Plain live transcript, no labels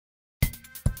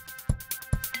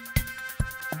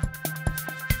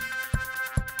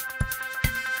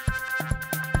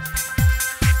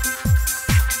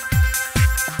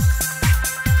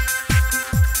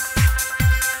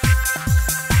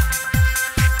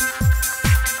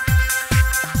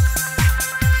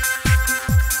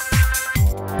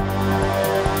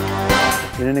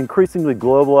In an increasingly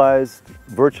globalized,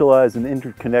 virtualized, and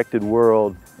interconnected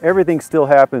world, everything still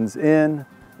happens in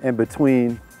and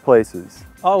between places.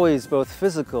 Always both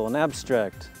physical and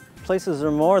abstract. Places are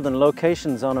more than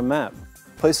locations on a map.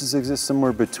 Places exist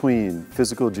somewhere between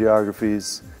physical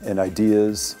geographies and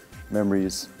ideas,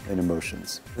 memories, and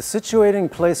emotions. The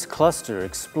Situating Place cluster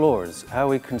explores how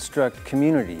we construct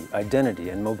community, identity,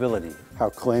 and mobility. How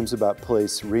claims about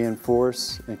place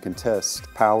reinforce and contest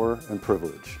power and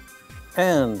privilege.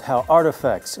 And how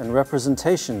artifacts and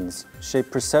representations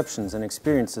shape perceptions and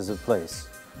experiences of place.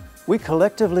 We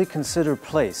collectively consider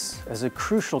place as a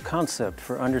crucial concept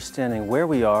for understanding where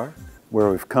we are,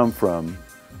 where we've come from,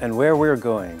 and where we're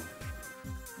going.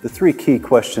 The three key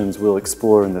questions we'll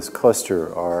explore in this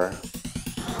cluster are: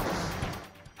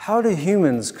 how do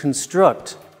humans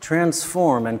construct,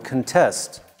 transform, and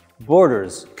contest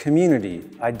borders, community,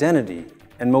 identity,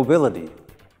 and mobility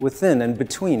within and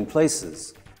between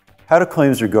places? How do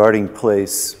claims regarding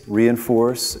place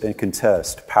reinforce and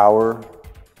contest power,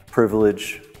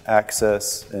 privilege,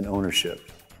 access, and ownership?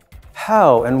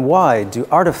 How and why do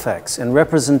artifacts and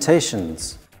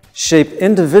representations shape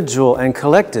individual and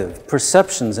collective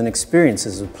perceptions and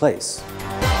experiences of place?